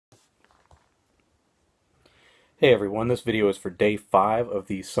Hey everyone, this video is for day 5 of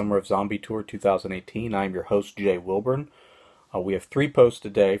the Summer of Zombie Tour 2018. I'm your host, Jay Wilburn. We have 3 posts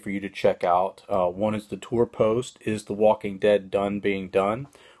today for you to check out. One is the tour post, Is The Walking Dead Done Being Done?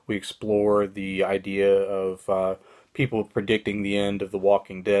 We explore the idea of people predicting the end of The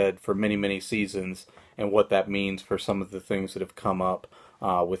Walking Dead for many, many seasons and what that means for some of the things that have come up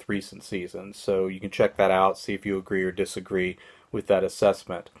with recent seasons. So you can check that out, see if you agree or disagree with that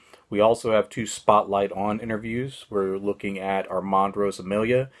assessment. We also have 2 Spotlight On interviews. We're looking at Armand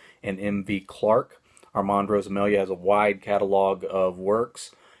Rosamilia and M.V. Clark. Armand Rosamilia has a wide catalog of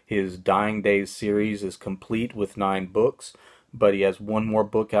works. His Dying Days series is complete with 9 books, but he has one more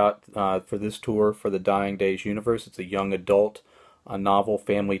book out for this tour for the Dying Days universe. It's a young adult novel,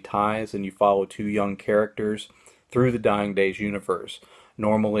 Family Ties, and you follow 2 young characters through the Dying Days universe.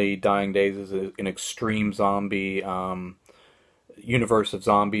 Normally, Dying Days is an extreme zombie universe of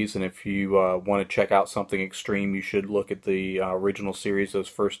zombies, and if you want to check out something extreme, you should look at the original series, those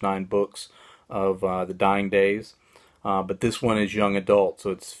first 9 books of the Dying Days. But this one is young adult,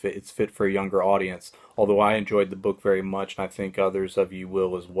 so it's fit for a younger audience. Although I enjoyed the book very much, and I think others of you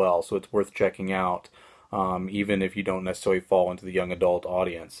will as well. So it's worth checking out, even if you don't necessarily fall into the young adult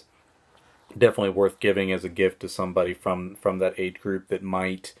audience. Definitely worth giving as a gift to somebody from that age group that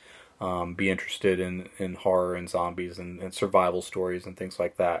might be interested in horror and zombies and survival stories and things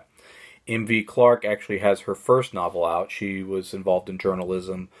like that. M.V. Clark actually has her first novel out. She was involved in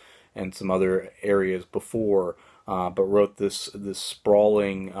journalism and some other areas before, but wrote this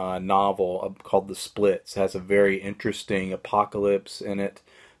sprawling novel called The Splits. It has a very interesting apocalypse in it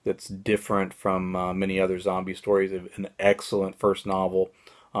that's different from many other zombie stories. An excellent first novel.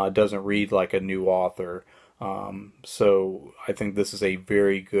 Doesn't read like a new author. So I think this is a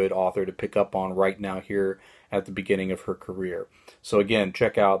very good author to pick up on right now here at the beginning of her career. So again,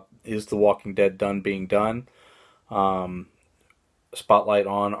 check out Is The Walking Dead Done Being Done? Spotlight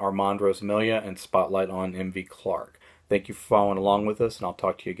on Armand Rosamilia and Spotlight on M.V. Clark. Thank you for following along with us, and I'll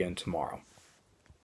talk to you again tomorrow.